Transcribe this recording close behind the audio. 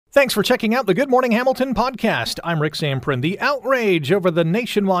Thanks for checking out the Good Morning Hamilton podcast. I'm Rick Zamprin. The outrage over the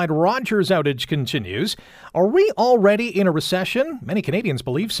nationwide Rogers outage continues. Are we already in a recession? Many Canadians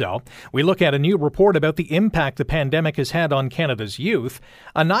believe so. We look at a new report about the impact the pandemic has had on Canada's youth.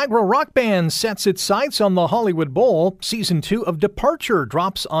 A Niagara rock band sets its sights on the Hollywood Bowl. Season 2 of Departure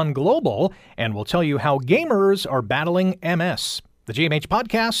drops on Global. And we'll tell you how gamers are battling MS. The GMH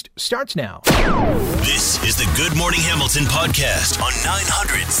podcast starts now. This is the Good Morning Hamilton podcast on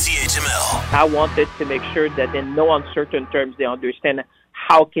 900 CHML. I wanted to make sure that in no uncertain terms they understand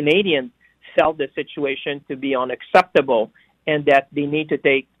how Canadians felt the situation to be unacceptable and that they need to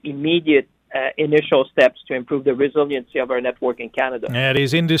take immediate initial steps to improve the resiliency of our network in Canada. That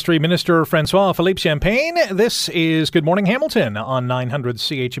is Industry Minister François-Philippe Champagne. This is Good Morning Hamilton on 900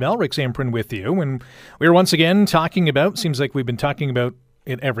 CHML. Rick Zamprin with you. And we're once again talking about, seems like we've been talking about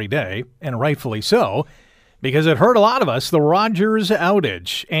it every day, and rightfully so, because it hurt a lot of us, the Rogers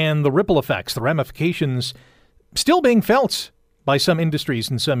outage and the ripple effects, the ramifications still being felt by some industries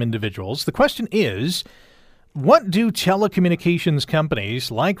and some individuals. The question is, what do telecommunications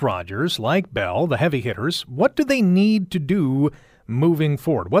companies like Rogers, like Bell, the heavy hitters, what do they need to do moving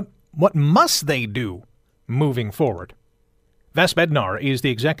forward? What must they do moving forward? Vas Bednar is the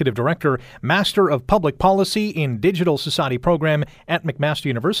Executive Director, Master of Public Policy in Digital Society Program at McMaster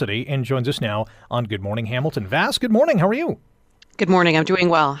University, and joins us now on Good Morning Hamilton. Vas, good morning. How are you? Good morning. I'm doing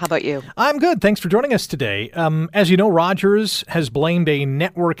well. How about you? I'm good. Thanks for joining us today. As you know, Rogers has blamed a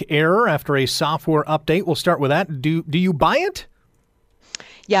network error after a software update. We'll start with that. Do you buy it?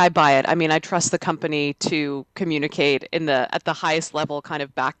 Yeah, I buy it. I mean, I trust the company to communicate at the highest level kind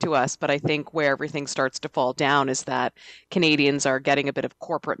of back to us. But I think where everything starts to fall down is that Canadians are getting a bit of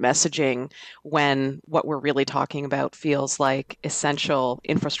corporate messaging when what we're really talking about feels like essential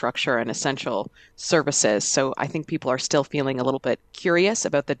infrastructure and essential services. So I think people are still feeling a little bit curious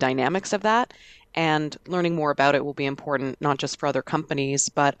about the dynamics of that. And learning more about it will be important, not just for other companies,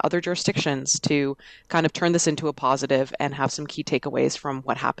 but other jurisdictions to kind of turn this into a positive and have some key takeaways from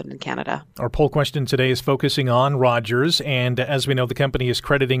what happened in Canada. Our poll question today is focusing on Rogers. And as we know, the company is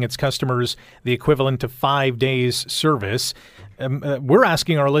crediting its customers the equivalent to 5 days service. We're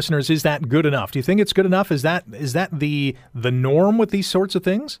asking our listeners, is that good enough? Do you think it's good enough? Is that the norm with these sorts of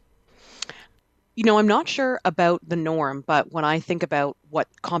things? You know, I'm not sure about the norm, but when I think about what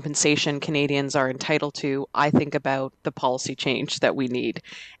compensation Canadians are entitled to, I think about the policy change that we need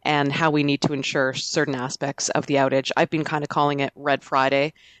and how we need to ensure certain aspects of the outage. I've been kind of calling it Red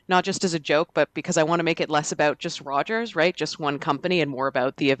Friday, not just as a joke, but because I want to make it less about just Rogers, right? Just one company and more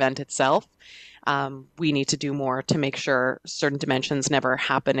about the event itself. We need to do more to make sure certain dimensions never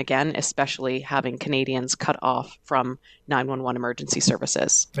happen again, especially having Canadians cut off from 911 emergency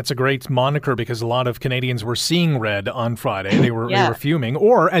services. That's a great moniker because a lot of Canadians were seeing red on Friday. They were fuming,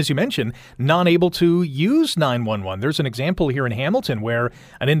 or as you mentioned, not able to use 911. There's an example here in Hamilton where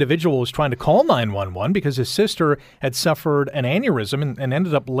an individual was trying to call 911 because his sister had suffered an aneurysm and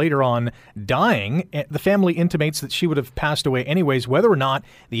ended up later on dying. The family intimates that she would have passed away anyways, whether or not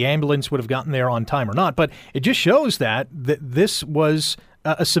the ambulance would have gotten there on time or not. But it just shows that this was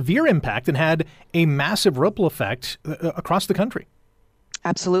a severe impact and had a massive ripple effect across the country.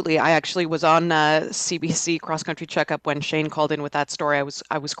 Absolutely. I actually was on CBC Cross Country Checkup when Shane called in with that story. I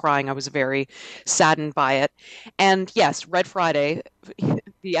was crying. I was very saddened by it. And yes, Red Friday,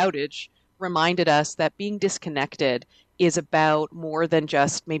 the outage, reminded us that being disconnected is about more than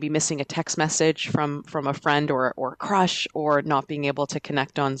just maybe missing a text message from a friend or a crush, or not being able to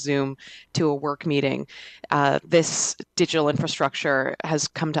connect on Zoom to a work meeting. This digital infrastructure has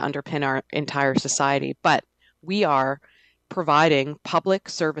come to underpin our entire society, but we are providing public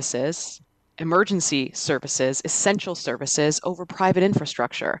services, emergency services, essential services over private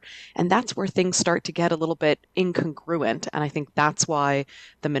infrastructure. And that's where things start to get a little bit incongruent. And I think that's why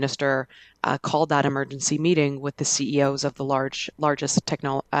the minister called that emergency meeting with the CEOs of the largest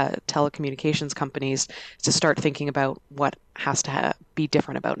telecommunications companies to start thinking about what has to be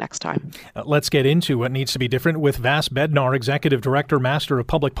different about next time. Let's get into what needs to be different with Vas Bednar, Executive Director, Master of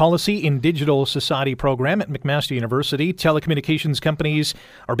Public Policy in Digital Society Program at McMaster University. Telecommunications companies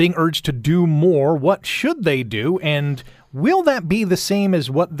are being urged to do more. What should they do? And will that be the same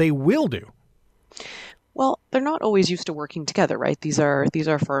as what they will do? Well, they're not always used to working together, right? These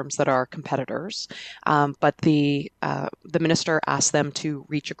are firms that are competitors, but the minister asked them to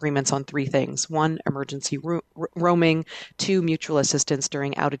reach agreements on three things: one, emergency roaming; two, mutual assistance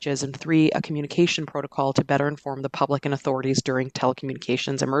during outages; and three, a communication protocol to better inform the public and authorities during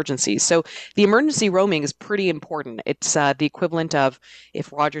telecommunications emergencies. So the emergency roaming is pretty important. It's the equivalent of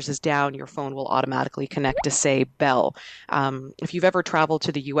if Rogers is down, your phone will automatically connect to, say, Bell. If you've ever traveled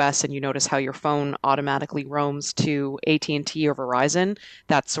to the U.S. and you notice how your phone automatically roams to AT&T or Verizon,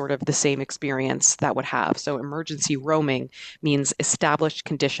 that's sort of the same experience that would have. So emergency roaming means established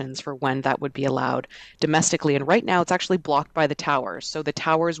conditions for when that would be allowed domestically. And right now it's actually blocked by the towers. So the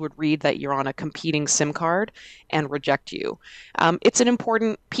towers would read that you're on a competing SIM card and reject you. It's an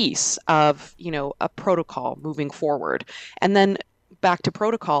important piece of, a protocol moving forward. And then back to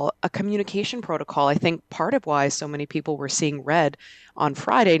protocol, a communication protocol. I think part of why so many people were seeing red on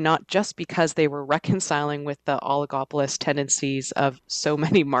Friday, not just because they were reconciling with the oligopolist tendencies of so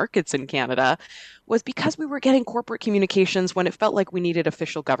many markets in Canada, was because we were getting corporate communications when it felt like we needed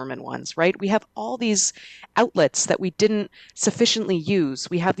official government ones, right? We have all these outlets that we didn't sufficiently use.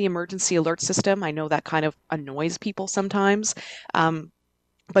 We have the emergency alert system. I know that kind of annoys people sometimes.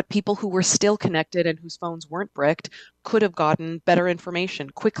 But people who were still connected and whose phones weren't bricked could have gotten better information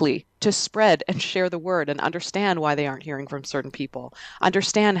quickly to spread and share the word and understand why they aren't hearing from certain people,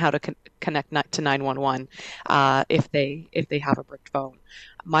 understand how to connect to 911 if they have a bricked phone.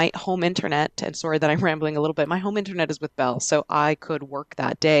 My home internet, and sorry that I'm rambling a little bit, my home internet is with Bell, so I could work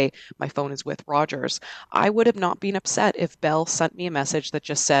that day. My phone is with Rogers. I would have not been upset if Bell sent me a message that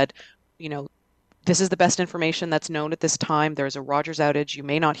just said, this is the best information that's known at this time. There's a Rogers outage. You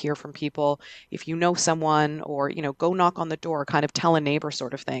may not hear from people. If you know someone, or, go knock on the door, kind of tell a neighbor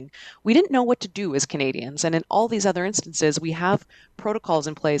sort of thing. We didn't know what to do as Canadians. And in all these other instances, we have protocols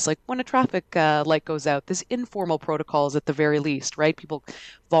in place, like when a traffic light goes out, there's informal protocols at the very least, right? People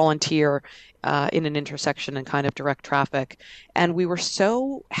volunteer in an intersection and kind of direct traffic. And we were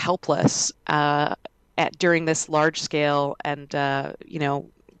so helpless during this large scale and,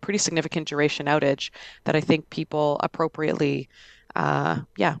 pretty significant duration outage that I think people appropriately were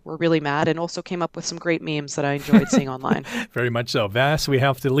really mad, and also came up with some great memes that I enjoyed seeing online. Very much so. Vass, we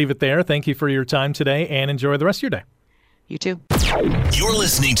have to leave it there. Thank you for your time today, and enjoy the rest of your day. You too. You're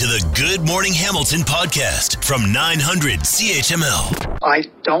listening to the Good Morning Hamilton podcast from 900 CHML. I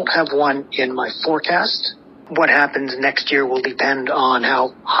don't have one in my forecast. What happens next year will depend on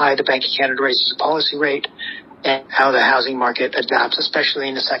how high the Bank of Canada raises the policy rate and how the housing market adapts, especially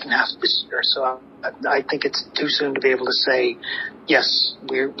in the second half of this year. So I think it's too soon to be able to say, yes,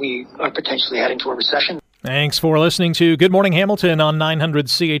 we are potentially heading to a recession. Thanks for listening to Good Morning Hamilton on 900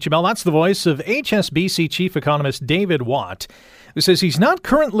 CHML. That's the voice of HSBC Chief Economist David Watt, who says he's not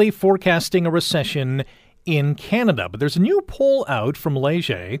currently forecasting a recession in Canada. But there's a new poll out from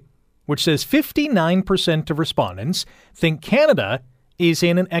Leger which says 59% of respondents think Canada is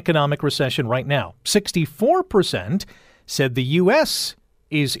in an economic recession right now. 64% said the U.S.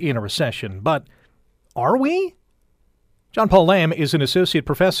 is in a recession. But are we? John Paul Lamb is an associate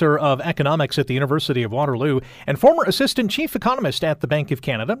professor of economics at the University of Waterloo and former assistant chief economist at the Bank of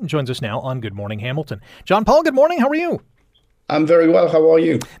Canada. Joins us now on Good Morning Hamilton. John Paul, good morning. How are you? I'm very well. How are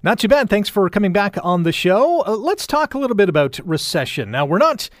you? Not too bad. Thanks for coming back on the show. Let's talk a little bit about recession. Now, we're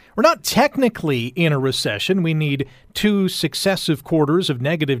not technically in a recession. We need 2 successive quarters of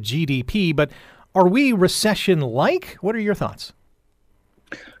negative GDP, but are we recession-like? What are your thoughts?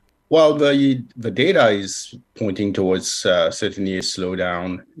 Well, the data is pointing towards certainly a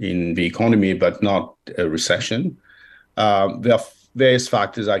slowdown in the economy, but not a recession. There are various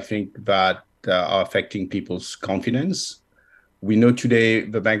factors, I think, that are affecting people's confidence. We know today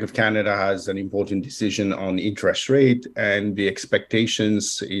the Bank of Canada has an important decision on interest rate, and the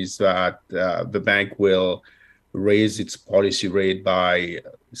expectations is that the bank will raise its policy rate by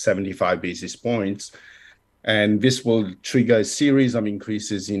 75 basis points. And this will trigger a series of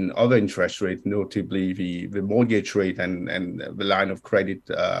increases in other interest rates, notably the mortgage rate and the line of credit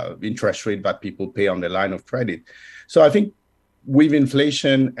interest rate that people pay on the line of credit. So I think with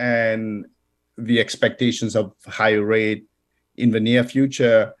inflation and the expectations of higher rate in the near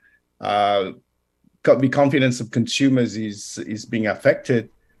future, the confidence of consumers is being affected.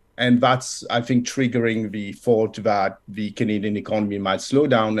 And that's, I think, triggering the thought that the Canadian economy might slow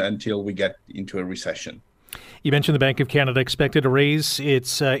down until we get into a recession. You mentioned the Bank of Canada expected to raise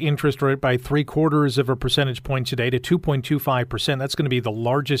its interest rate by 0.75 of a percentage point today to 2.25%. That's going to be the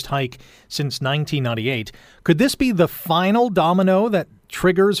largest hike since 1998. Could this be the final domino that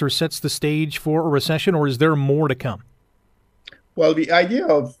triggers or sets the stage for a recession, or is there more to come? Well, the idea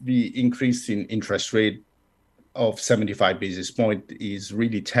of the increase in interest rate of 75 basis point is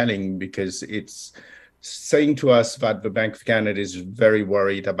really telling because it's saying to us that the Bank of Canada is very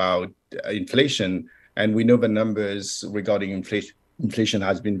worried about inflation, and we know the numbers regarding inflation. Inflation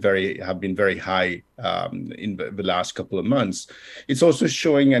have been very high in the last couple of months. It's also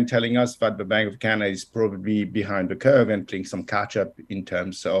showing and telling us that the Bank of Canada is probably behind the curve and playing some catch up in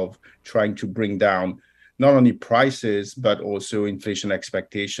terms of trying to bring down not only prices but also inflation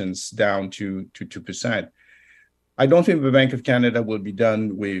expectations down to 2%. I don't think the Bank of Canada will be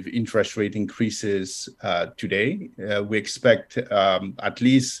done with interest rate increases today. We expect at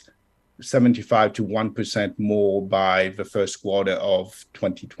least 75 to 1% more by the first quarter of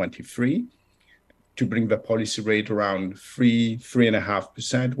 2023 to bring the policy rate around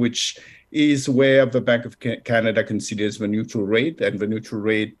 3.5%, which is where the Bank of Canada considers the neutral rate, and the neutral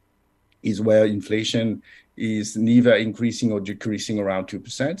rate is where inflation is neither increasing or decreasing around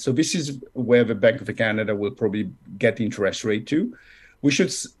 2%. So this is where the Bank of Canada will probably get interest rate to. We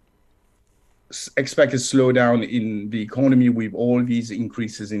should expect a slowdown in the economy with all these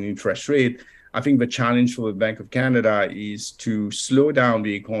increases in interest rate. I think the challenge for the Bank of Canada is to slow down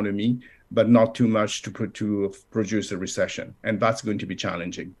the economy, but not too much to produce a recession. And that's going to be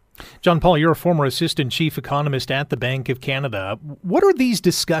challenging. John Paul, you're a former assistant chief economist at the Bank of Canada. What are these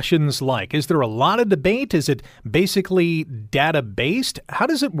discussions like? Is there a lot of debate? Is it basically data-based? How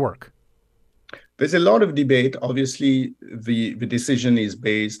does it work? There's a lot of debate. Obviously, the decision is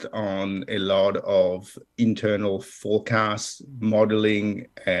based on a lot of internal forecasts, modeling,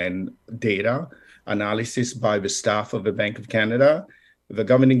 and data analysis by the staff of the Bank of Canada. The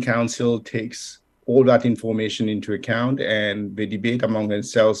Governing Council takes all that information into account, and they debate among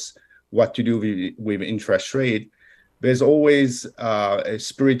themselves what to do with interest rate. There's always a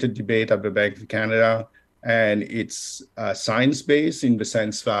spirited debate at the Bank of Canada, and it's science-based in the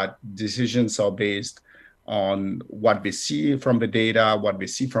sense that decisions are based on what we see from the data, what we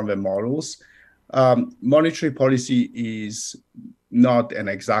see from the models. Monetary policy is not an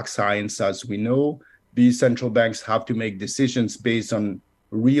exact science, as we know. These central banks have to make decisions based on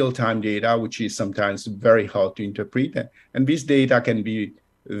real-time data, which is sometimes very hard to interpret. And this data can be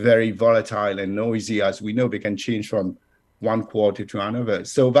very volatile and noisy. As we know, they can change from one quarter to another.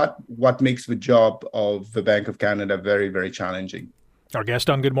 So that what makes the job of the Bank of Canada very, very challenging. Our guest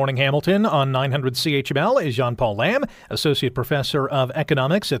on Good Morning Hamilton on 900 CHML is Jean Paul Lamb, Associate Professor of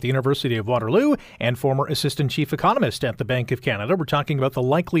Economics at the University of Waterloo and former Assistant Chief Economist at the Bank of Canada. We're talking about the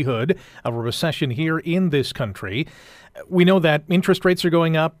likelihood of a recession here in this country. We know that interest rates are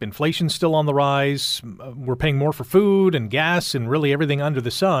going up, inflation's still on the rise, we're paying more for food and gas and really everything under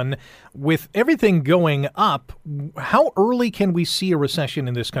the sun. With everything going up, how early can we see a recession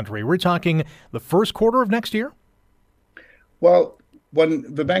in this country? We're talking the first quarter of next year? Well,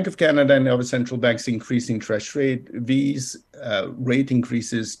 when the Bank of Canada and other central banks increase interest rate, these rate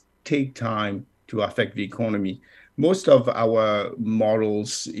increases take time to affect the economy. Most of our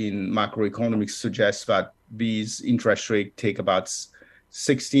models in macroeconomics suggest that these interest rates take about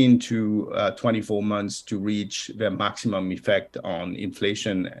 16 to 24 months to reach their maximum effect on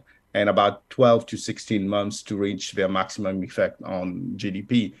inflation, and about 12 to 16 months to reach their maximum effect on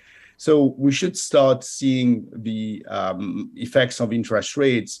GDP. So we should start seeing the effects of interest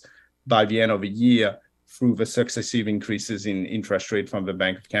rates by the end of the year through the successive increases in interest rate from the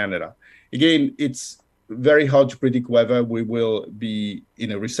Bank of Canada. Again, it's very hard to predict whether we will be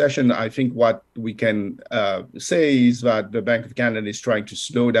in a recession. I think what we can say is that the Bank of Canada is trying to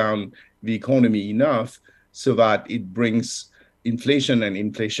slow down the economy enough so that it brings inflation and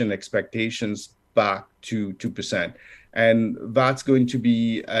inflation expectations back to 2%. And that's going to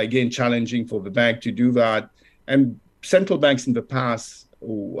be, again, challenging for the bank to do that. And central banks in the past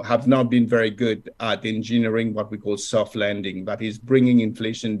have not been very good at engineering what we call soft landing, that is bringing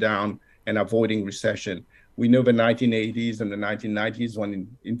inflation down and avoiding recession. We know the 1980s and the 1990s when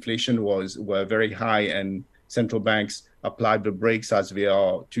inflation were very high and central banks applied the brakes as they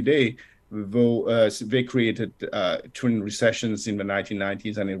are today, though they created twin recessions in the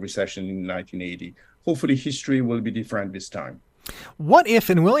 1990s and a recession in 1980. Hopefully history will be different this time. What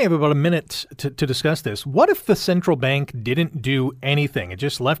if, and we only have about a minute to discuss this, what if the central bank didn't do anything? It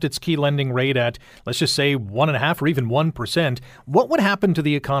just left its key lending rate at, let's just say, 1.5% or even 1%. What would happen to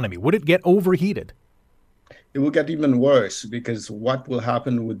the economy? Would it get overheated? It will get even worse, because what will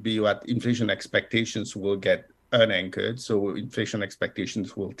happen would be that inflation expectations will get unanchored. So inflation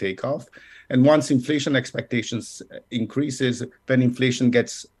expectations will take off. And once inflation expectations increases, then inflation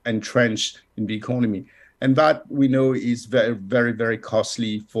gets entrenched in the economy. And that we know is very, very, very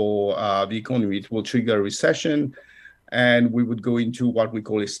costly for the economy. It will trigger a recession. And we would go into what we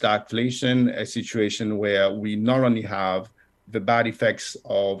call a stagflation, a situation where we not only have the bad effects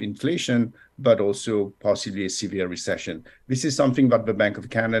of inflation, but also possibly a severe recession. This is something that the Bank of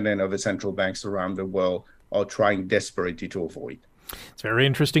Canada and other central banks around the world are trying desperately to avoid. It's very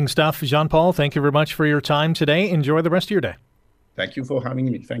interesting stuff. Jean-Paul, thank you very much for your time today. Enjoy the rest of your day. Thank you for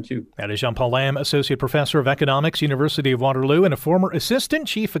having me. Thank you. That is Jean-Paul Lam, Associate Professor of Economics, University of Waterloo, and a former Assistant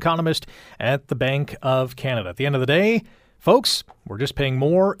Chief Economist at the Bank of Canada. At the end of the day, folks, we're just paying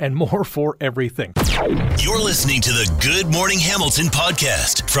more and more for everything. You're listening to the Good Morning Hamilton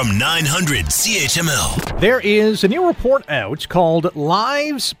podcast from 900 CHML. There is a new report out called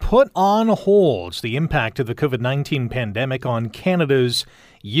Lives Put on Hold, the impact of the COVID-19 pandemic on Canada's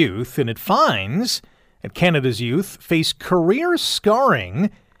youth, and it finds that Canada's youth face career scarring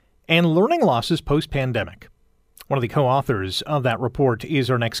and learning losses post-pandemic. One of the co-authors of that report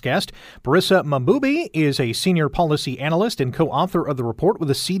is our next guest. Parisa Mahboobi is a senior policy analyst and co-author of the report with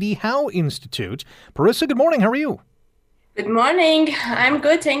the C.D. Howe Institute. Parisa, good morning. How are you? Good morning. I'm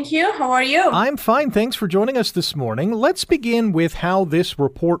good, thank you. How are you? I'm fine. Thanks for joining us this morning. Let's begin with how this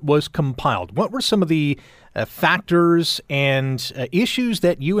report was compiled. What were some of the factors and issues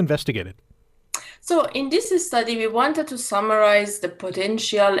that you investigated? So in this study, we wanted to summarize the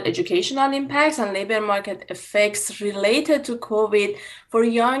potential educational impacts and labor market effects related to COVID for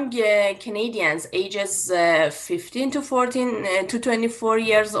young Canadians ages 15 to 14 to 24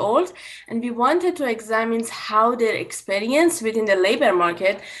 years old. And we wanted to examine how their experience within the labor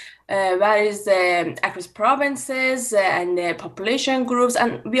market varies across provinces and population groups.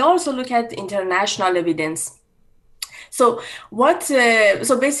 And we also look at international evidence. So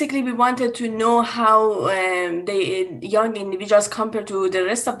basically we wanted to know how the young individuals compared to the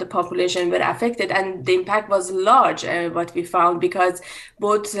rest of the population were affected, and the impact was large, what we found, because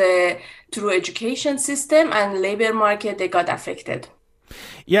both through education system and labor market, they got affected.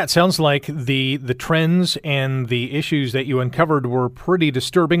 Yeah, it sounds like the trends and the issues that you uncovered were pretty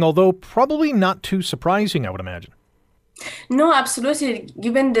disturbing, although probably not too surprising, I would imagine. No, absolutely.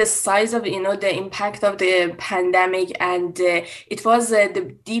 Given the size of, the impact of the pandemic, and it was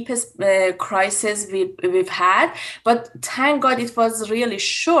the deepest crisis we've had. But thank God it was really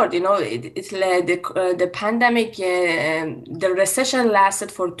short. The pandemic, the recession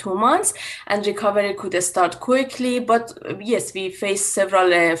lasted for 2 months, and recovery could start quickly. But yes, we faced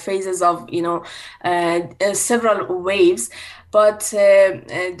several phases of, several waves. But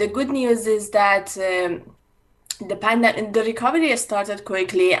the good news is that the recovery started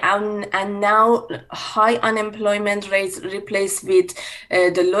quickly, and now high unemployment rates replaced with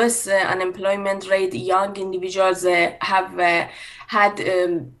the lowest unemployment rate young individuals have had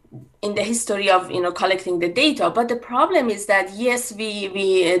in the history of collecting the data. But the problem is that yes, the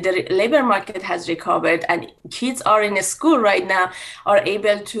labor market has recovered, and kids are in a school right now, are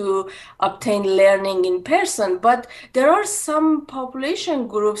able to obtain learning in person. But there are some population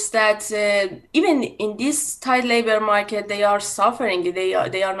groups that even in this tight labor market, they are suffering. They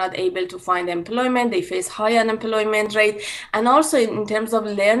are not able to find employment. They face high unemployment rate, and also in terms of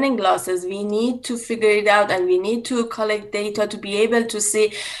learning losses, we need to figure it out, and we need to collect data to be able to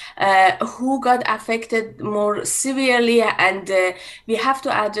see who got affected more severely, and we have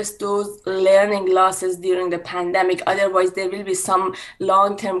to address those learning losses during the pandemic. Otherwise, there will be some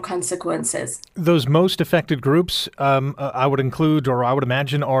long-term consequences. Those most affected groups, I would include, or I would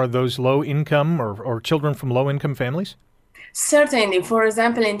imagine, are those low-income or children from low-income families? Certainly. For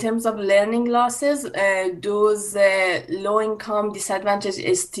example, in terms of learning losses, those low-income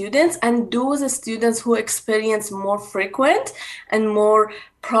disadvantaged students, and those students who experience more frequent and more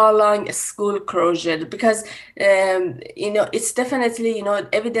prolonged school closure, because it's definitely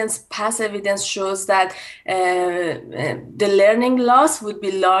past evidence shows that the learning loss would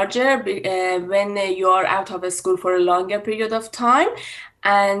be larger when you are out of school for a longer period of time,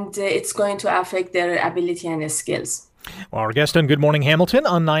 and it's going to affect their ability and skills. Well, our guest on Good Morning Hamilton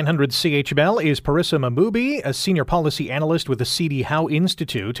on 900 CHML is Parisa Mahboobi, a senior policy analyst with the C.D. Howe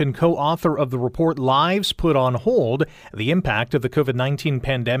Institute and co-author of the report Lives Put on Hold, the impact of the COVID-19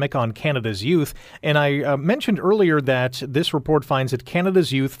 pandemic on Canada's youth. And I mentioned earlier that this report finds that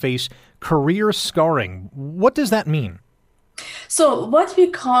Canada's youth face career scarring. What does that mean? So what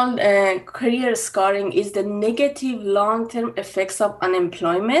we call career scarring is the negative long-term effects of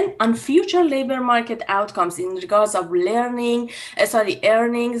unemployment on future labor market outcomes in regards of earnings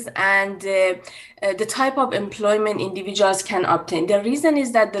and the type of employment individuals can obtain. The reason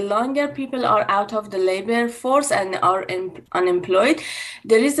is that the longer people are out of the labor force and are unemployed,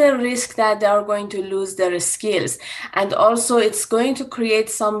 there is a risk that they are going to lose their skills. And also it's going to create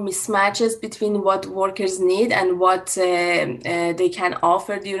some mismatches between what workers need and what they can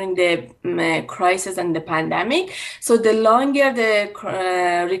offer during the crisis and the pandemic. So the longer the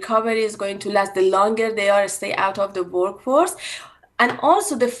recovery is going to last, the longer they are stay out of the workforce. And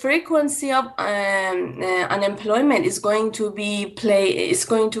also the frequency of unemployment is going to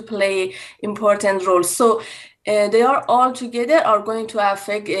play important role. So they are all together are going to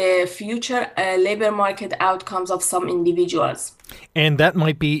affect future labor market outcomes of some individuals. And that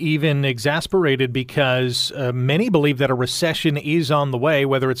might be even exacerbated because many believe that a recession is on the way,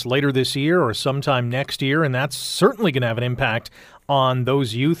 whether it's later this year or sometime next year, and that's certainly going to have an impact on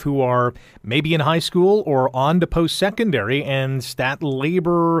those youth who are maybe in high school or on to post-secondary, and that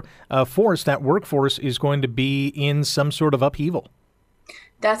labor force, that workforce, is going to be in some sort of upheaval.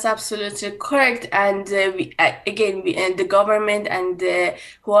 That's absolutely correct. And the government and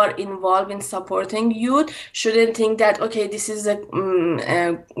who are involved in supporting youth shouldn't think that, okay, this is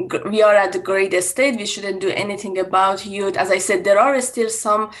we are at the great state, we shouldn't do anything about youth. As I said, there are still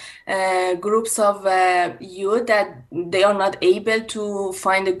some groups of youth that they are not able to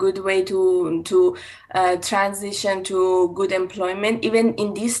find a good way to transition to good employment, even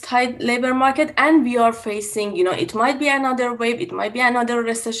in this tight labor market. And we are facing, it might be another wave, it might be another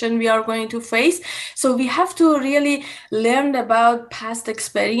recession we are going to face. So we have to really learn about past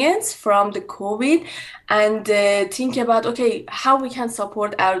experience from the COVID and think about, okay, how we can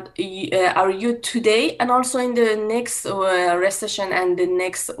support our youth today and also in the next recession and the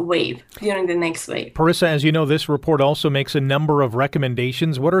next wave, during the next wave. Parissa, as you know, this report also makes a number of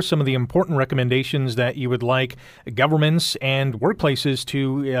recommendations. What are some of the important recommendations that you would like governments and workplaces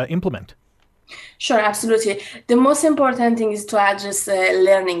to implement? Sure, absolutely. The most important thing is to address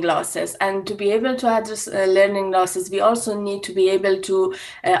learning losses. And to be able to address learning losses, we also need to be able to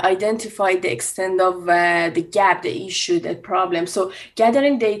identify the extent of the gap, the issue, the problem. So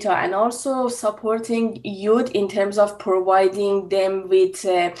gathering data and also supporting youth in terms of providing them with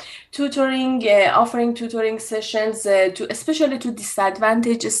tutoring, offering tutoring sessions, especially to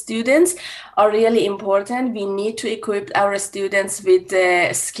disadvantaged students are really important. We need to equip our students with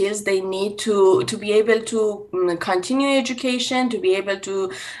the skills they need to be able to continue education, to be able to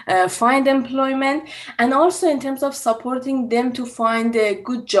find employment, and also in terms of supporting them to find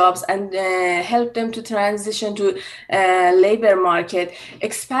good jobs and help them to transition to labor market.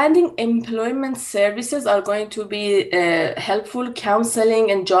 Expanding employment services are going to be helpful.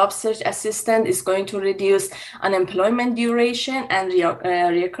 Counseling and job search assistance is going to reduce unemployment duration and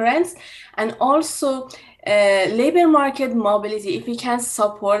recurrence. And also labor market mobility, if we can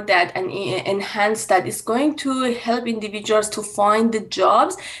support that and enhance that, is going to help individuals to find the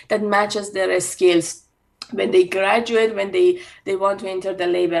jobs that matches their skills when they graduate, when they want to enter the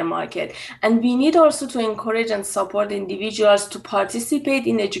labor market. And we need also to encourage and support individuals to participate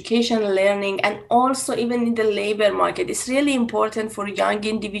in education, learning, and also even in the labor market. It's really important for young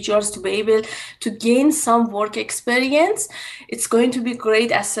individuals to be able to gain some work experience. It's going to be a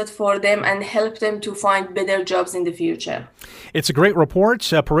great asset for them and help them to find better jobs in the future. It's a great report.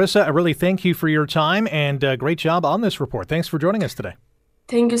 Parissa, I really thank you for your time and great job on this report. Thanks for joining us today.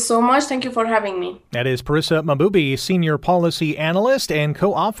 Thank you so much. Thank you for having me. That is Parissa Mahboubi, Senior Policy Analyst and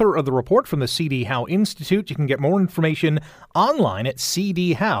co-author of the report from the C.D. Howe Institute. You can get more information online at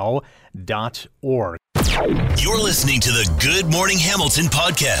cdhowe.org. You're listening to the Good Morning Hamilton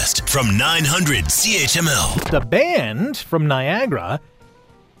podcast from 900 CHML. The band from Niagara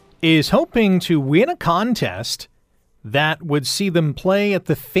is hoping to win a contest that would see them play at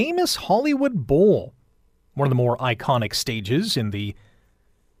the famous Hollywood Bowl, one of the more iconic stages in the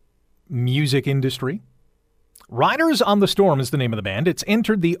music industry. Riders on the Storm is the name of the band. It's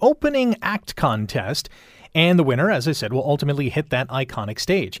entered the opening act contest, and the winner, as I said, will ultimately hit that iconic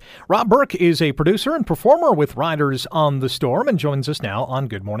stage. Rob Burke is a producer and performer with Riders on the Storm and joins us now on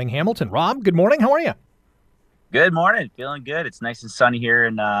Good Morning Hamilton. Rob, good morning. How are you? Good morning. Feeling good. It's nice and sunny here,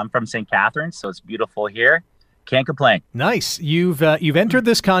 and I'm from St. Catharines, so it's beautiful here. Can't complain. Nice. You've entered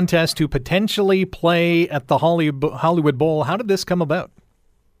this contest to potentially play at the Hollywood Bowl. How did this come about?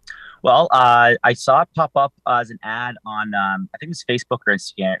 Well, I saw it pop up as an ad on, I think it was Facebook or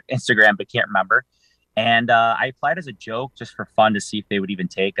Instagram, but can't remember. And I applied as a joke just for fun to see if they would even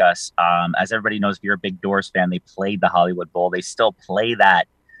take us. As everybody knows, if you're a big Doors fan, they played the Hollywood Bowl. They still play that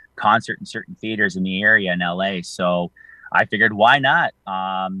concert in certain theaters in the area in LA. So I figured, why not?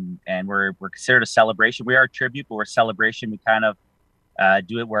 And we're considered a celebration. We are a tribute, but we're a celebration. We kind of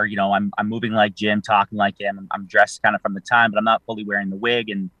do it where, I'm moving like Jim, talking like him. I'm dressed kind of from the time, but I'm not fully wearing the wig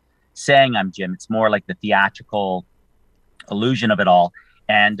and saying I'm Jim. It's more like the theatrical illusion of it all.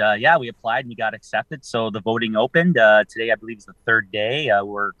 And we applied and we got accepted. So the voting opened today. I believe is the third day.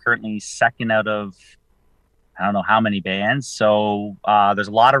 We're currently second out of I don't know how many bands. So there's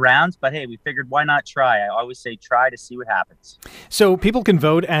a lot of rounds, but hey, we figured why not try? I always say try to see what happens. So people can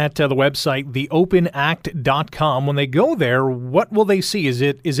vote at the website, theopenact.com. When they go there, what will they see? Is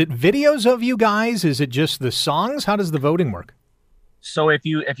it videos of you guys? Is it just the songs? How does the voting work? So if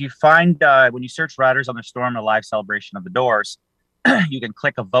you find, when you search Riders on the Storm, a live celebration of the Doors, you can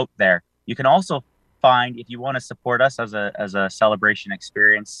click a vote there. You can also find, if you want to support us as a celebration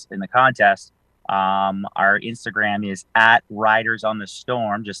experience in the contest, our Instagram is at Riders on the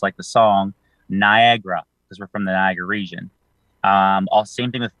Storm, just like the song, Niagara, because we're from the Niagara region.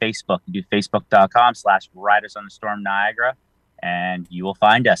 Same thing with Facebook. You do facebook.com/Riders on the Storm Niagara, and you will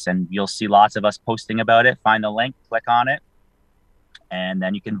find us, and you'll see lots of us posting about it. Find the link, click on it, and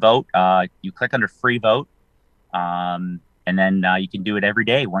then you can vote. You click under free vote, and then you can do it every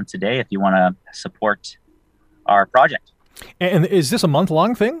day, once a day, if you want to support our project. And is this a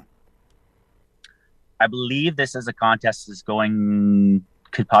month-long thing? I believe this as a contest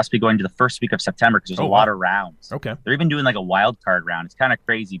could possibly go into the first week of September because there's a lot of rounds. Okay. They're even doing like a wild card round. It's kind of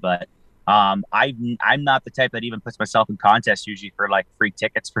crazy, but I'm not the type that even puts myself in contests usually for like free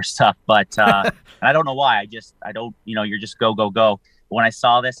tickets for stuff. But and I don't know why. I don't, you're just go. But when I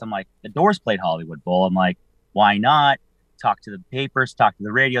saw this, I'm like, the Doors played Hollywood Bowl. I'm like, why not? Talk to the papers, talk to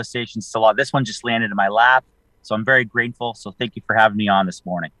the radio stations. This one just landed in my lap. So I'm very grateful. So thank you for having me on this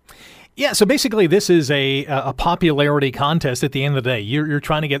morning. Yeah, so basically this is a popularity contest at the end of the day. You're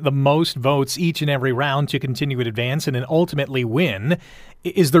trying to get the most votes each and every round to continue to advance and then ultimately win.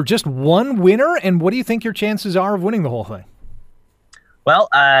 Is there just one winner? And what do you think your chances are of winning the whole thing? Well,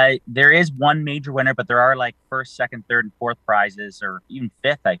 there is one major winner, but there are like first, second, third, and fourth prizes, or even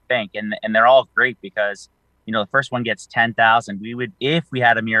fifth, I think. And they're all great because, the first one gets $10,000. If we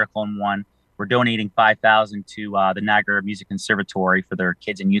had a miracle and won, we're donating $5,000 to the Niagara Music Conservatory for their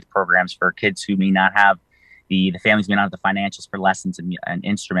kids and youth programs for kids who may not have the families may not have the financials for lessons and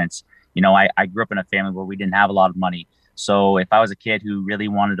instruments. I grew up in a family where we didn't have a lot of money. So if I was a kid who really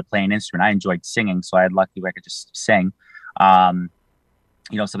wanted to play an instrument, I enjoyed singing. So I had lucky I could just sing. Something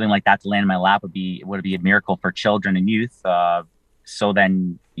like that to land in my lap would be a miracle for children and youth. So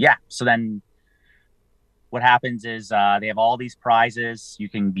then what happens is they have all these prizes. You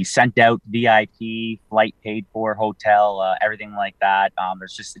can be sent out VIP, flight paid for, hotel, everything like that.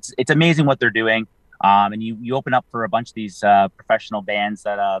 It's amazing what they're doing. And you open up for a bunch of these professional bands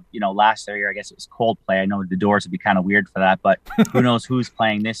that, last year, I guess it was Coldplay. I know the Doors would be kind of weird for that, but who knows who's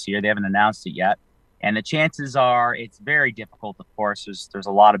playing this year. They haven't announced it yet. And the chances are it's very difficult, of course. There's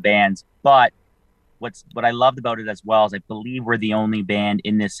a lot of bands, but what I loved about it as well is I believe we're the only band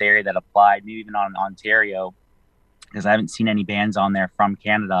in this area that applied, maybe even on Ontario, because I haven't seen any bands on there from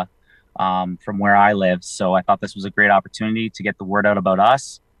Canada, from where I live. So I thought this was a great opportunity to get the word out about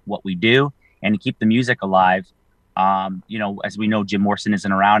us, what we do, and to keep the music alive. As we know, Jim Morrison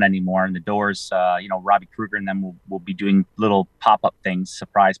isn't around anymore, and the Doors, Robbie Krieger and them will be doing little pop-up things,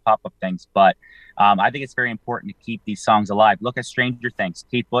 surprise pop-up things. But I think it's very important to keep these songs alive. Look at Stranger Things.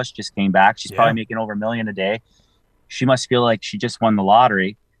 Kate Bush just came back. She's probably making over $1 million a day. She must feel like she just won the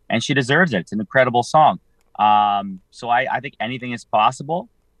lottery, and she deserves it. It's an incredible song. So I think anything is possible,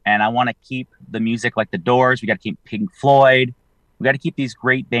 and I want to keep the music like the Doors. We got to keep Pink Floyd. We got to keep these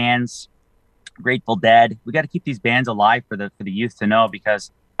great bands, Grateful Dead. We got to keep these bands alive for the youth to know, because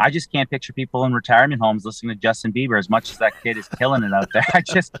I just can't picture people in retirement homes listening to Justin Bieber as much as that kid is killing it out there. I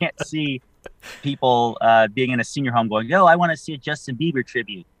just can't see people being in a senior home going, I want to see a Justin Bieber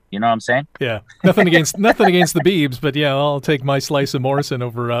tribute. You know what I'm saying? Yeah. Nothing against the Biebs, but yeah, I'll take my slice of Morrison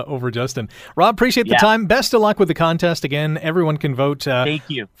over Justin. Rob, appreciate the time. Best of luck with the contest. Again, everyone can vote. Thank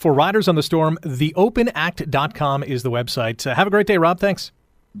you. For Riders on the Storm. Theopenact.com is the website. Have a great day, Rob. Thanks.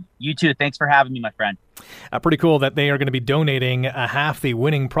 You too. Thanks for having me, my friend. Pretty cool that they are going to be donating half the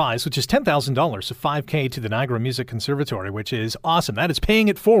winning prize, which is $10,000, so $5,000 to the Niagara Music Conservatory, which is awesome. That is paying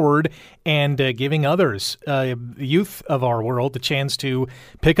it forward and giving others, the youth of our world, the chance to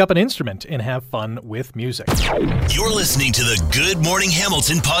pick up an instrument and have fun with music. You're listening to the Good Morning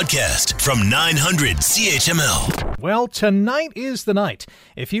Hamilton podcast from 900 CHML. Well, tonight is the night.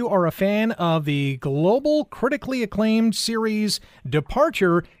 If you are a fan of the global critically acclaimed series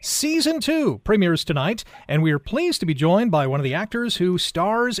Departure, Season 2 premieres tonight, and we are pleased to be joined by one of the actors who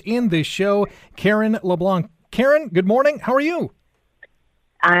stars in this show, Karen LeBlanc. Karen, good morning. How are you?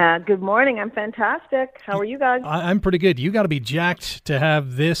 Good morning. I'm fantastic. How are you guys? I'm pretty good. You got to be jacked to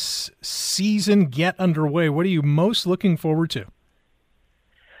have this season get underway. What are you most looking forward to?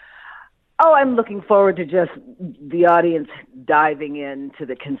 Oh, I'm looking forward to just the audience diving into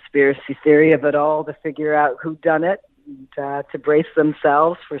the conspiracy theory of it all to figure out who done it, and, to brace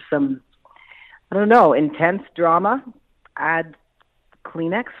themselves for some, I don't know, intense drama. Add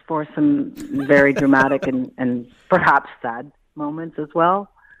Kleenex for some very dramatic and perhaps sad moments as well.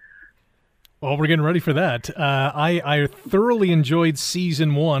 Well, we're getting ready for that. I thoroughly enjoyed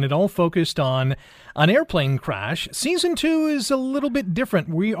season 1. It all focused on an airplane crash. Season 2 is a little bit different.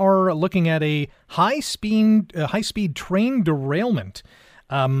 We are looking at a high-speed train derailment.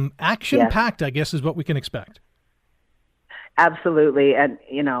 Action-packed, I guess, is what we can expect. Absolutely. And,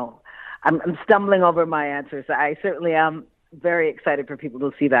 I'm stumbling over my answers. I certainly am very excited for people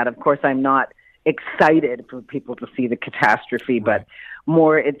to see that. Of course, I'm not excited for people to see the catastrophe, but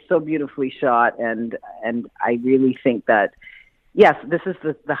more, it's so beautifully shot, and I really think that, yes, this is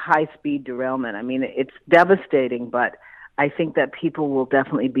the high-speed derailment. I mean, it's devastating, but I think that people will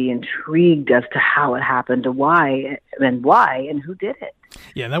definitely be intrigued as to how it happened, and why, and who did it.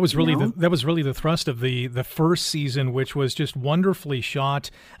 Yeah, that was really the thrust of the first season, which was just wonderfully shot.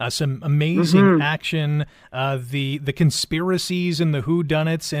 Some amazing action, the conspiracies and the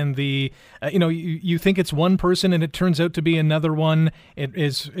whodunits, and the you think it's one person and it turns out to be another one.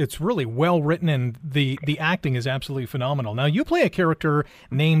 It's really well written, and the acting is absolutely phenomenal. Now you play a character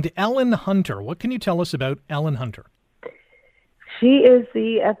named Ellen Hunter. What can you tell us about Ellen Hunter? She is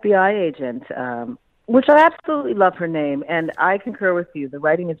the FBI agent, which I absolutely love her name, and I concur with you. The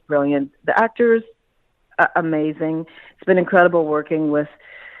writing is brilliant. The actor's amazing. It's been incredible working with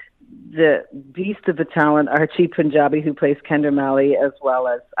the beast of a talent, Archie Punjabi, who plays Kendra Malley, as well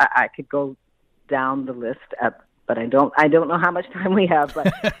as I could go down the list, but I don't know how much time we have,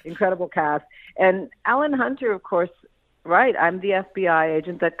 but incredible cast. And Ellen Hunter, of course, right, I'm the FBI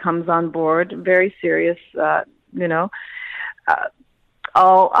agent that comes on board, very serious,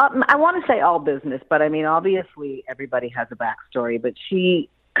 I want to say all business, but I mean, obviously everybody has a backstory, but she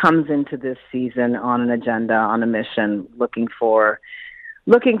comes into this season on an agenda, on a mission, looking for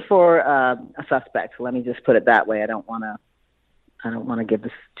a suspect. Let me just put it that way. I don't want to give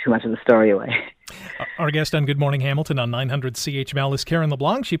this too much of the story away. Our guest on Good Morning Hamilton on 900 CHML is Karen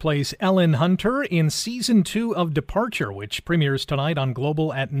LeBlanc. She plays Ellen Hunter in Season 2 of Departure, which premieres tonight on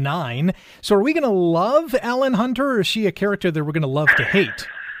Global at 9. So are we going to love Ellen Hunter, or is she a character that we're going to love to hate?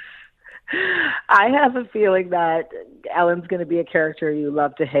 I have a feeling that Ellen's going to be a character you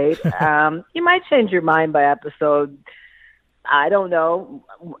love to hate. You might change your mind by episode, I don't know,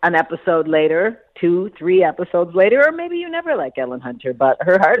 an episode later, 2-3 episodes later, or maybe you never like Ellen Hunter, but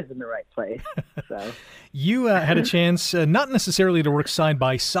her heart is in the right place. So you had a chance, not necessarily to work side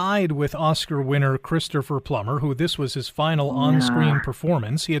by side with Oscar winner Christopher Plummer, who this was his final on-screen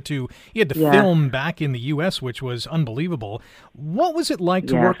performance. He had to film back in the U.S., which was unbelievable. What was it like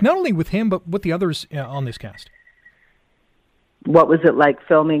to work not only with him but with the others on this cast? What was it like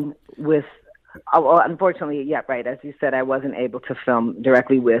filming with? Oh, well, unfortunately, yeah, right. As you said, I wasn't able to film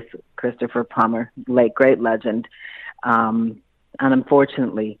directly with Christopher Plummer, great legend,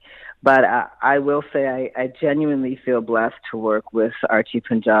 unfortunately. But I will say I genuinely feel blessed to work with Archie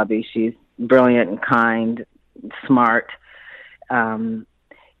Punjabi. She's brilliant and kind, smart. There's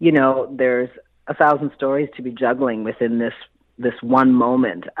 1,000 stories to be juggling within this one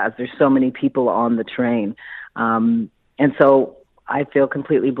moment, as there's so many people on the train. And so I feel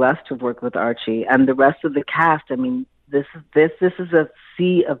completely blessed to work with Archie and the rest of the cast. I mean, this is a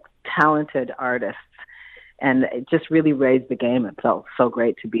sea of talented artists, and it just really raised the game. It felt so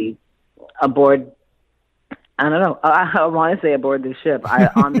great to be aboard. I don't know. I want to say aboard the ship,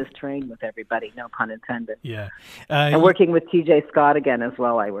 on this train with everybody. No pun intended. Yeah, and working with TJ Scott again as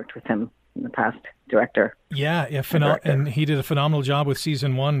well. I worked with him in the past, director. And he did a phenomenal job with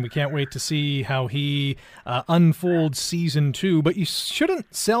season 1. We can't wait to see how he unfolds season 2. But you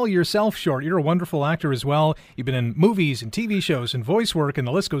shouldn't sell yourself short. You're a wonderful actor as well. You've been in movies and TV shows and voice work, and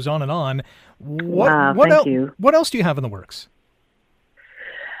the list goes on and on. Thank you. What else do you have in the works?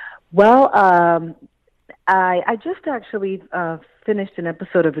 Well, I just actually finished an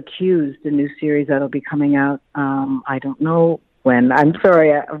episode of Accused, a new series that'll be coming out. I don't know when. I'm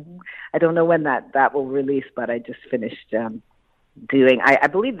sorry, I don't know when that will release, but I just finished doing, I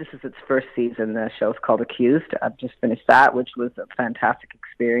believe this is its first season. The show's called Accused. I've just finished that, which was a fantastic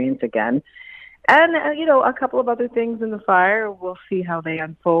experience again. And, a couple of other things in the fire. We'll see how they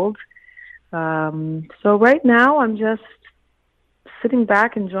unfold. So right now I'm just sitting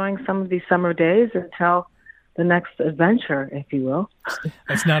back enjoying some of these summer days until the next adventure, if you will.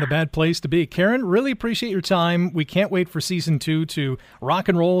 That's not a bad place to be. Karen, really appreciate your time. We can't wait for season 2 to rock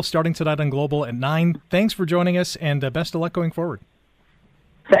and roll starting tonight on Global at 9. Thanks for joining us, and best of luck going forward.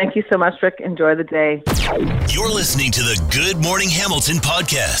 Thank you so much, Rick. Enjoy the day. You're listening to the Good Morning Hamilton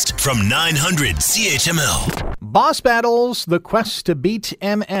podcast from 900 CHML. Boss Battles, the quest to beat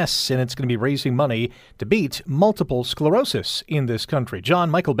MS, and it's going to be raising money to beat multiple sclerosis in this country. John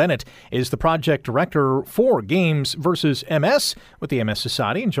Michael Bennett is the project director for Games versus MS with the MS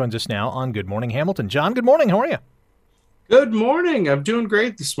Society and joins us now on Good Morning Hamilton. John, good morning. How are you? Good morning. I'm doing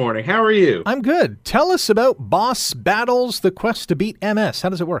great this morning. How are you? I'm good. Tell us about Boss Battles, the quest to beat MS. How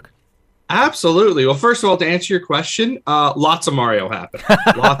does it work? Absolutely. Well, first of all, to answer your question, lots of Mario happen.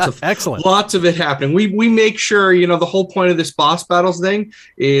 Lots of excellent. Lots of it happening. We make sure, the whole point of this Boss Battles thing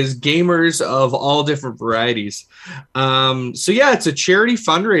is gamers of all different varieties. It's a charity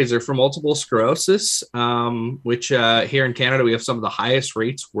fundraiser for multiple sclerosis, which here in Canada we have some of the highest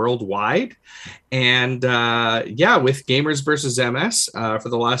rates worldwide. And with Gamers versus MS for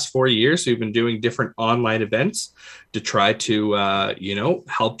the last 4 years, we've been doing different online events to try to,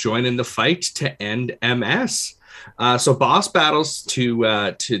 help join in the fight to end MS. So Boss Battles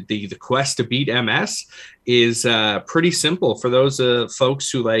to the quest to beat MS is pretty simple for those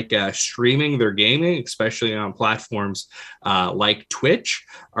folks who like streaming their gaming, especially on platforms like Twitch,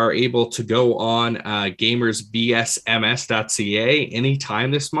 are able to go on gamersvsms.ca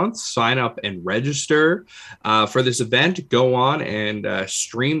anytime this month, sign up and register for this event, go on and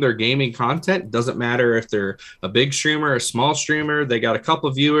stream their gaming content. Doesn't matter if they're a big streamer, a small streamer, they got a couple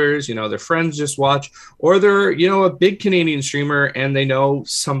of viewers, their friends just watch, or they're, a big Canadian streamer and they know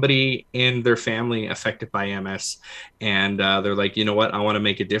somebody in their family affected by MS, and they're like, you know what, I want to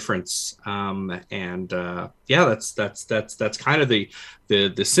make a difference. That's kind of the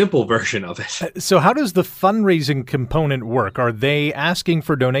simple version of it. So how does the fundraising component work? Are they asking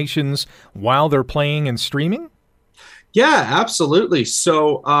for donations while they're playing and streaming? Yeah, absolutely.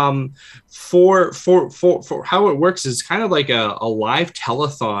 So for how it works is kind of like a live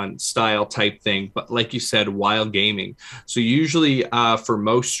telethon style type thing, but like you said, while gaming. So usually for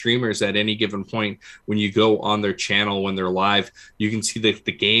most streamers at any given point, when you go on their channel, when they're live, you can see the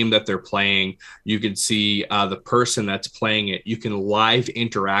game that they're playing. You can see the person that's playing it. You can live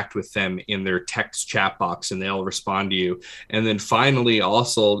interact with them in their text chat box and they'll respond to you. And then finally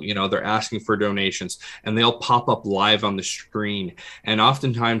also, they're asking for donations and they'll pop up live on the screen. And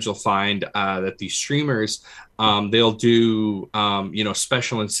oftentimes you'll find that these streamers, they'll do,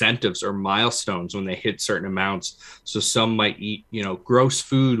 special incentives or milestones when they hit certain amounts. So some might eat, gross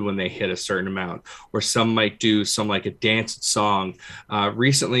food when they hit a certain amount, or some might do like a dance song.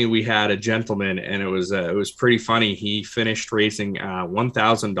 Recently we had a gentleman and it was pretty funny. He finished raising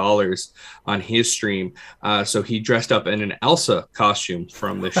 $1,000 on his stream. So he dressed up in an Elsa costume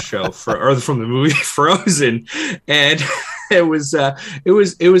from the show from the movie Frozen. And it was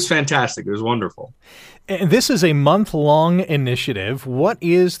fantastic. It was wonderful. And this is a month-long initiative. What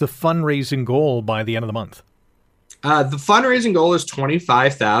is the fundraising goal by the end of the month? The fundraising goal is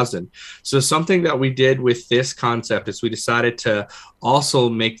 $25,000. So something that we did with this concept is we decided to also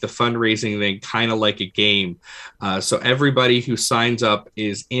make the fundraising thing kind of like a game. So everybody who signs up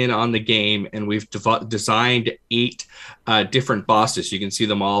is in on the game, and we've designed 8 different bosses. You can see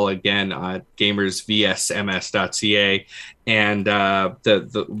them all again at gamersvsms.ca. And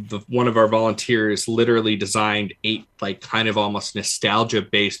the one of our volunteers literally designed 8 like kind of almost nostalgia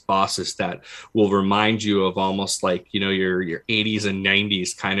based bosses that will remind you of almost like, your 80s and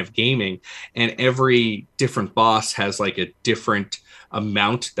 90s kind of gaming. And every different boss has like a different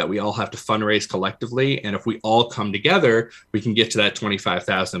amount that we all have to fundraise collectively. And if we all come together, we can get to that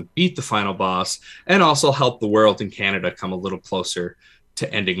 25,000, beat the final boss, and also help the world in Canada come a little closer to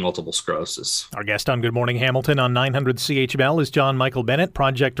ending multiple sclerosis. Our guest on Good Morning Hamilton on 900 CHML is John Michael Bennett,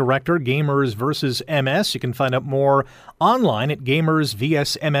 Project Director, Gamers versus MS. You can find out more online at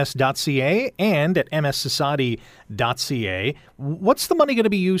gamersvsms.ca and at mssociety.ca. What's the money going to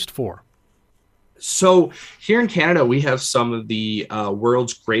be used for? So here in Canada, we have some of the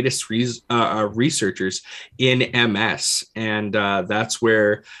world's greatest researchers in MS, and that's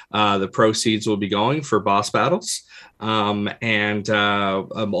where the proceeds will be going for Boss Battles.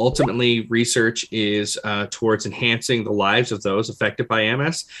 Ultimately, research is towards enhancing the lives of those affected by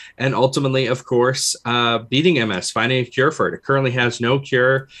MS, and ultimately, of course, beating MS, finding a cure for it. It currently has no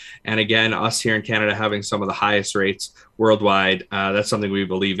cure, and again, us here in Canada having some of the highest rates worldwide. That's something we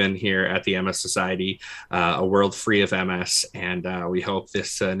believe in here at the MS Society, a world free of MS. And we hope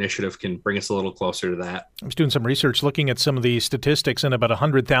this initiative can bring us a little closer to that. I was doing some research looking at some of the statistics, and about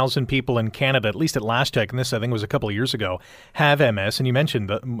 100,000 people in Canada, at least at last check, and this I think was a couple of years ago, have MS. And you mentioned,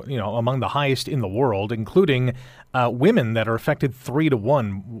 among the highest in the world, including women that are affected 3 to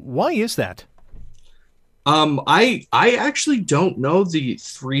 1. Why is that? I actually don't know the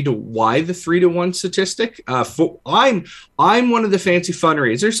 3 to 1 statistic. I'm one of the fancy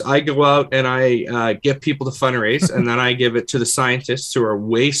fundraisers. I go out and I get people to fundraise, and then I give it to the scientists who are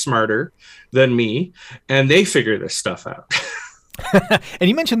way smarter than me, and they figure this stuff out. And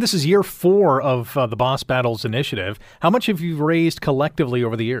you mentioned this is year 4 of the Boss Battles initiative. How much have you raised collectively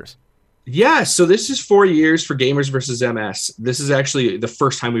over the years? Yeah, so this is 4 years for Gamers versus MS. This is actually the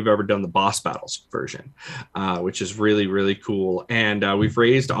first time we've ever done the Boss Battles version, which is really, really cool. And we've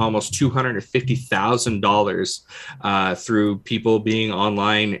raised almost $250,000 through people being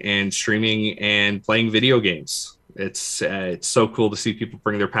online and streaming and playing video games. It's so cool to see people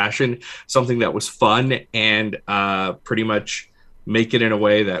bring their passion, something that was fun, and pretty much make it in a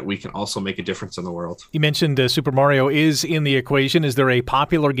way that we can also make a difference in the world. You mentioned Super Mario is in the equation. Is there a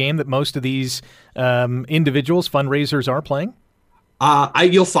popular game that most of these individuals, fundraisers, are playing?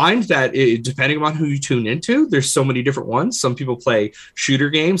 You'll find that depending on who you tune into, there's so many different ones. Some people play shooter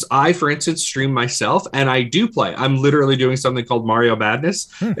games. I, for instance, stream myself, and I do play. I'm literally doing something called Mario Madness,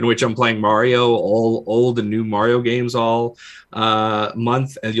 in which I'm playing Mario, all old and new Mario games all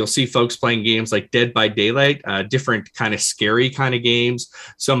month. And you'll see folks playing games like Dead by Daylight, different kind of scary kind of games.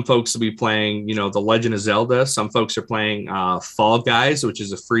 Some folks will be playing, The Legend of Zelda. Some folks are playing Fall Guys, which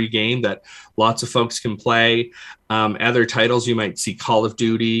is a free game that lots of folks can play. Other titles you might see Call of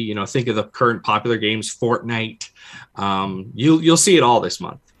Duty, think of the current popular games, Fortnite. You'll see it all this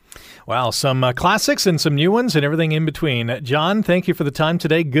month. Wow, some classics and some new ones and everything in between. John, thank you for the time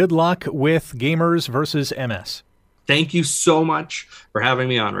today. Good luck with Gamers versus MS. Thank you so much for having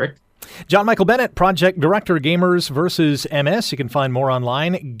me on, Rick. John Michael Bennett, Project Director, Gamers versus MS. You can find more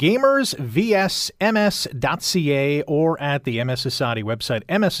online, gamersvsms.ca, or at the MS Society website,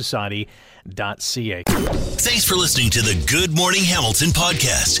 mssociety.ca. Thanks for listening to the Good Morning Hamilton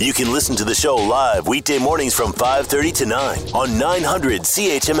podcast. You can listen to the show live weekday mornings from 5:30 to 9 on 900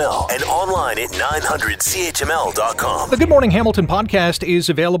 CHML and online at 900CHML.com. The Good Morning Hamilton podcast is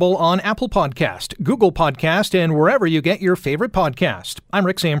available on Apple Podcast, Google Podcast, and wherever you get your favorite podcast. I'm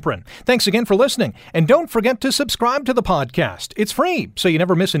Rick Zamprin. Thanks again for listening. And don't forget to subscribe to the podcast. It's free, so you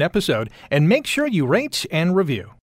never miss an episode. And make sure you rate and review.